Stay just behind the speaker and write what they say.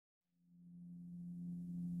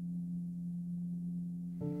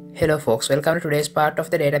Hello folks, welcome to today's part of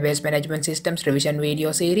the database management systems revision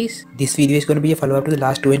video series. This video is going to be a follow-up to the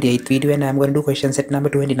last 28th video and I'm going to do question set number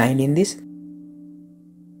 29 in this.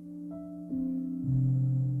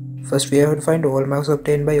 First we have to find all marks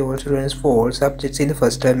obtained by all students for all subjects in the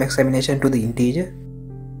first term examination to the integer.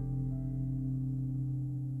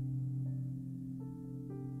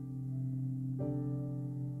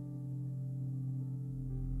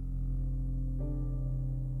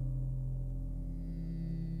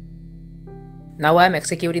 Now I am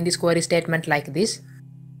executing this query statement like this.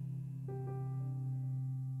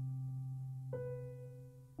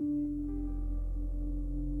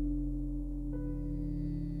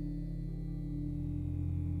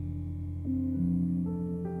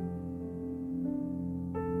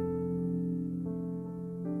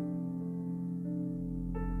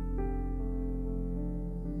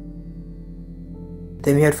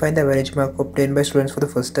 Then we have to find the average mark obtained by students for the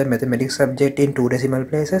first term mathematics subject in 2 decimal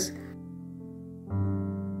places.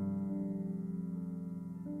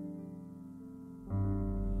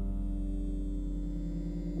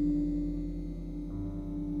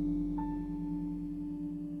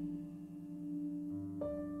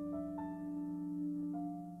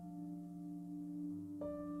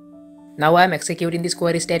 Now I am executing this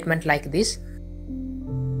query statement like this.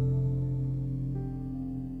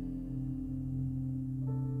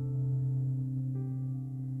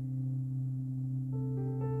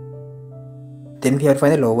 Then we have to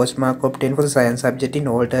find the lowest mark obtained for the science subject in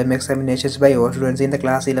all term examinations by all students in the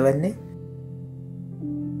class 11A.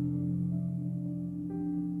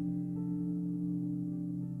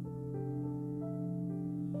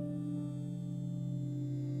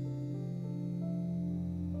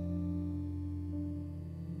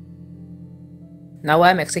 Now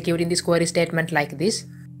I am executing this query statement like this.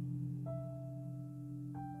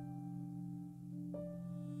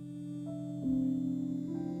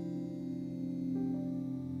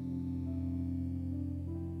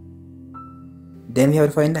 Then we have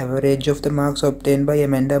to find the average of the marks obtained by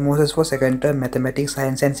Amanda Moses for second term mathematics,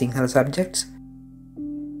 science and Sinhala subjects.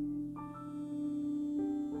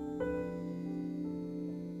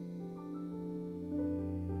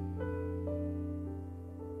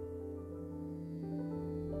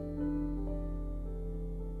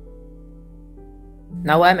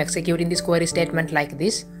 Now I am executing this query statement like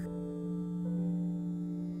this.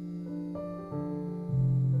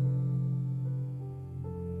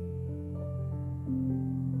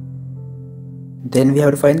 Then we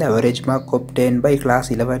have to find the average mark obtained by class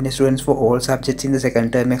 11 students for all subjects in the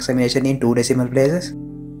second term examination in 2 decimal places.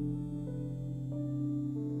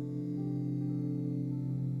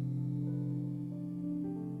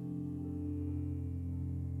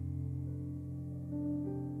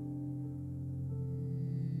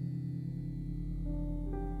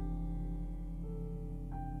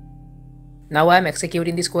 Now I am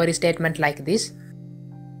executing this query statement like this.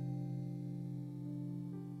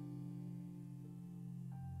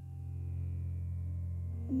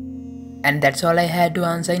 And that's all I had to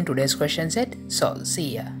answer in today's question set. So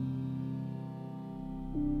see ya.